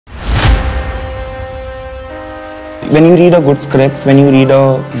When you read a good script, when you read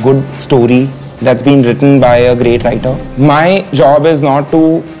a good story that's been written by a great writer, my job is not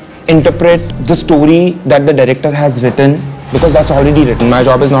to interpret the story that the director has written, because that's already written. My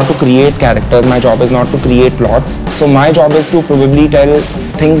job is not to create characters, my job is not to create plots. So my job is to probably tell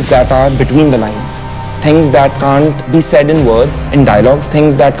things that are between the lines. Things that can't be said in words, in dialogues,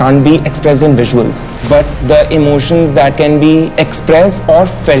 things that can't be expressed in visuals, but the emotions that can be expressed or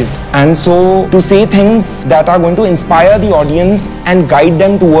felt. And so to say things that are going to inspire the audience and guide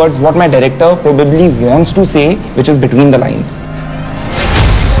them towards what my director probably wants to say, which is between the lines.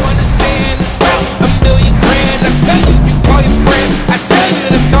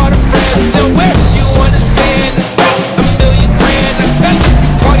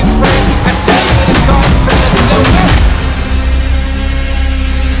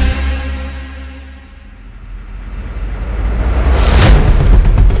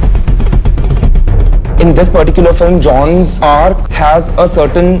 In this particular film, John's arc has a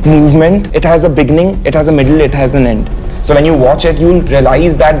certain movement. It has a beginning, it has a middle, it has an end. So when you watch it, you'll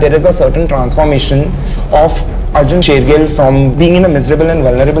realize that there is a certain transformation of Arjun Shergill from being in a miserable and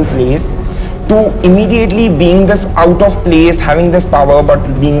vulnerable place to immediately being this out of place, having this power but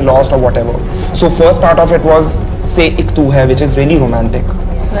being lost or whatever. So first part of it was Say Ik Tu Hai, which is really romantic.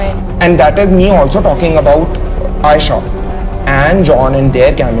 Right. And that is me also talking about Aisha and John and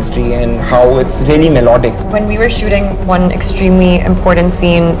their chemistry and how it's really melodic. When we were shooting one extremely important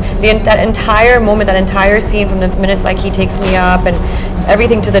scene, that entire moment, that entire scene from the minute like he takes me up and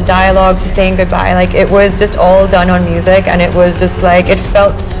everything to the dialogues, saying goodbye, like it was just all done on music, and it was just like, it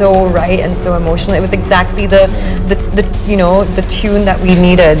felt so right and so emotional. It was exactly the you know, the tune that we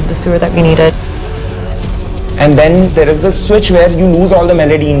needed, the sur that we needed. And then there is the switch where you lose all the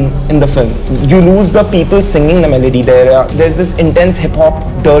melody in the film. You lose the people singing the melody. There's this intense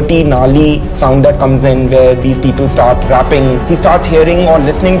hip-hop, dirty, gnarly sound that comes in where these people start rapping. He starts hearing or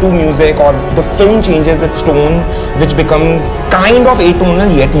listening to music, or the film changes its tone, which becomes kind of atonal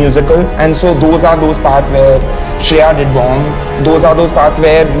yet musical. And so those are those parts where Shreya did bomb. Those are those parts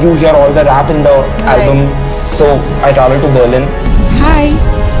where you hear all the rap in the album. So I traveled to Berlin. Hi,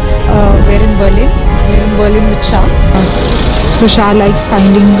 we're in Berlin. We're in Berlin with Shah. So Shah likes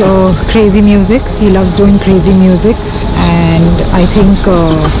finding crazy music. He loves doing crazy music, and I think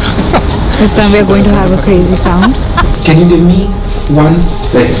this time we're going to have a crazy sound. Can you give me one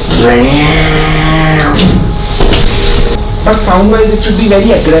like? But sound-wise, it should be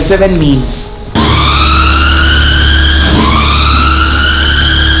very aggressive and mean.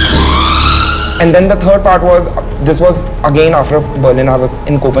 And then the third part was, this was again after Berlin. I was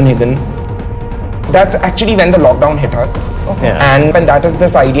in Copenhagen. That's actually when the lockdown hit us. Okay. And that is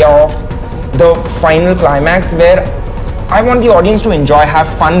this idea of the final climax where I want the audience to enjoy, have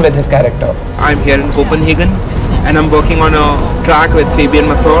fun with his character. I'm here in Copenhagen and I'm working on a track with Fabian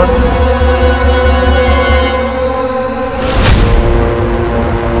Masor.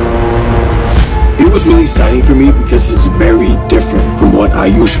 It was really exciting for me because it's very different from what I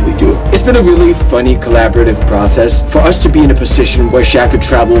usually do. It's been a really funny collaborative process for us to be in a position where Shaq could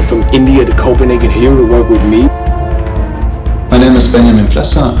travel from India to Copenhagen here to work with me. My name is Benjamin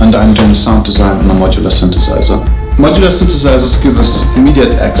Flesser and I'm doing sound design on a modular synthesizer. Modular synthesizers give us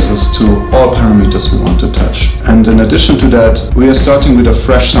immediate access to all parameters we want to touch. And in addition to that, we are starting with a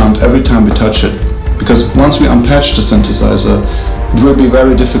fresh sound every time we touch it. Because once we unpatch the synthesizer, it will be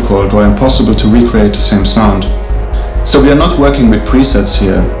very difficult or impossible to recreate the same sound. So we are not working with presets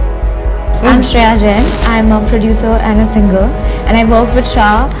here. I'm Shreya Jain. I'm a producer and a singer, and I worked with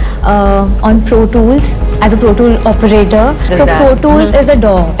Shah on Pro Tools as a Pro Tool operator. So Pro Tools is a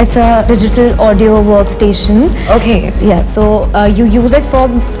DAW. It's a digital audio workstation. Okay. Yeah, so you use it for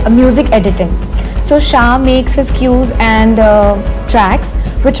music editing. So Shah makes his cues and tracks,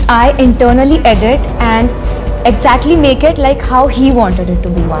 which I internally edit and exactly make it like how he wanted it to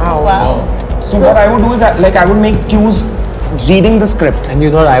be. Wow. So what I would do is that, like, I would make cues reading the script. And you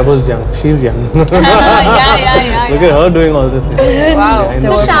thought I was young. She's young. yeah. Look at her doing all this. Wow.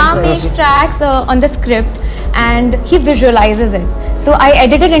 So Shah makes tracks on the script and he visualizes it. So I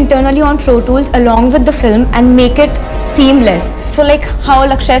edit it internally on Pro Tools along with the film and make it seamless. So like how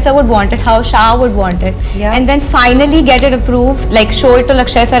Lakshaya sir would want it, how Shah would want it. Yeah. And then finally get it approved, like show it to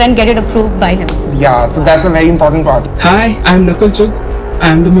Lakshaya sir and get it approved by him. Yeah, so that's a very important part. Hi, I'm Nakul Chugh. I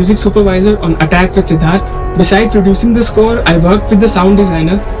am the music supervisor on Attack with Siddharth. Besides producing the score, I worked with the sound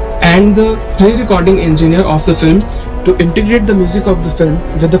designer and the pre-recording engineer of the film to integrate the music of the film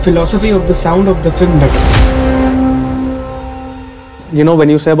with the philosophy of the sound of the film better. You know, when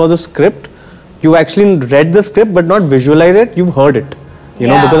you say about the script, you actually read the script but not visualize it, you've heard it. You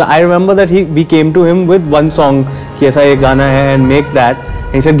know, because I remember that we came to him with one song, कि ऐसा ये गाना है and make that.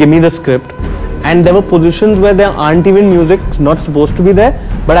 And he said, give me the script. And there were positions where there aren't even music not supposed to be there,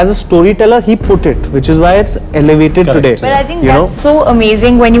 but as a storyteller he put it, which is why it's elevated today. But I think that's so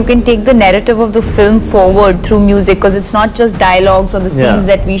amazing when you can take the narrative of the film forward through music, because it's not just dialogues or the scenes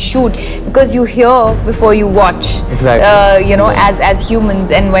that we shoot, because you hear before you watch. Exactly. You know, as humans,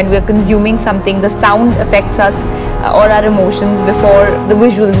 and when we're consuming something, the sound affects us or our emotions before the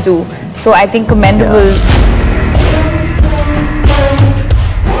visuals do. So I think commendable.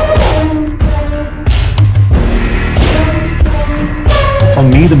 For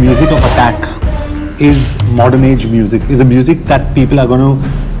me, the music of Attack is modern age music, is a music that people are going to,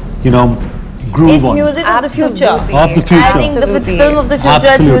 you know, groove on. It's music of the future. Of the future. I think it's film of the future,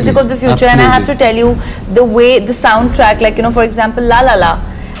 it's music of the future. And I have to tell you, the way the soundtrack, like, you know, for example, La La La,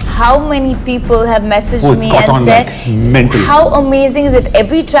 how many people have messaged me and said, like, how amazing is it?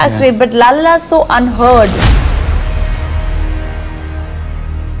 Every track's great, but La La La is so unheard.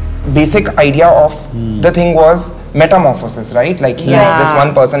 Basic idea of the thing was metamorphosis, right? Like he is this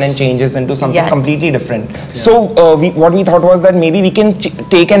one person and changes into something completely different. So what we thought was that maybe we can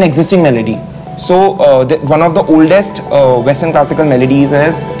take an existing melody. So one of the oldest Western classical melodies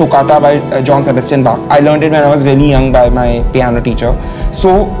is Toccata by Johann Sebastian Bach. I learned it when I was really young by my piano teacher.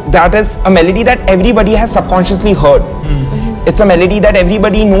 So that is a melody that everybody has subconsciously heard. It's a melody that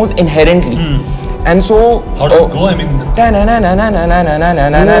everybody knows inherently. And so how does it go? I mean, whenever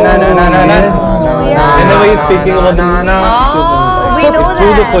he's speaking about the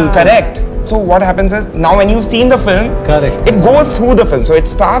through the full correct. So what happens is, now when you've seen the film, it goes through the film. So it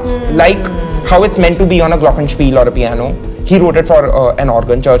starts like how it's meant to be on a glockenspiel or a piano. He wrote it for an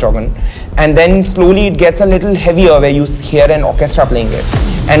organ, church organ, and then slowly it gets a little heavier where you hear an orchestra playing it.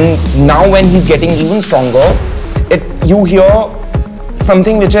 And now when he's getting even stronger, you hear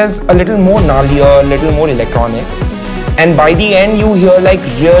something which is a little more gnarlier, a little more electronic, and by the end you hear like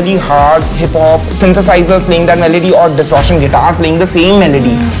really hard hip-hop synthesizers playing that melody or distortion guitars playing the same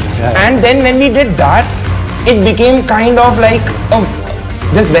melody. And then when we did that, it became kind of like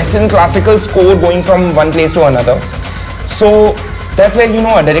this Western classical score going from one place to another. So that's where, you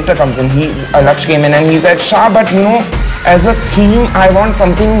know, a director comes in. Laksh came in and he said, Shah, but you know, as a theme I want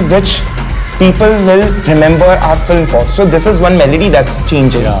something which people will remember our film for. So this is one melody that's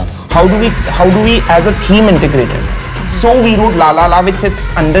changing. How do we as a theme integrate it? So we wrote La La La, which sits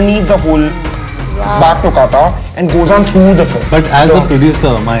underneath the whole Bach Toccata and goes on through the film. But as a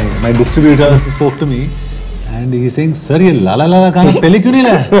producer, my distributor spoke to me and he's saying, sir, ye La La La gaana pehle kyun nahi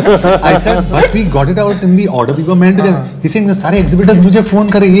laya? I said, but we got it out in the order we were meant to get. He's saying, the sare exhibitors mujhe phone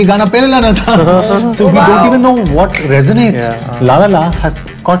kare, ye gaana pehle lana tha. So we don't even know what resonates. La La La has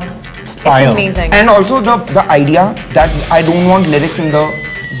got fire. It's amazing. And also the idea that I don't want lyrics in the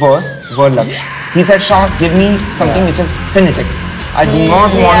verse were Laksh. He said, Shah, give me something which is phonetics. I do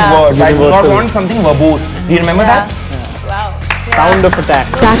not want words. I do not want something verbose. Do you remember that? Wow. Sound of Attack.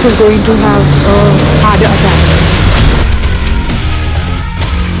 That is going to have a harder attack.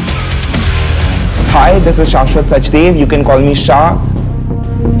 Hi, this is Shashwat Sachdev. You can call me Shah.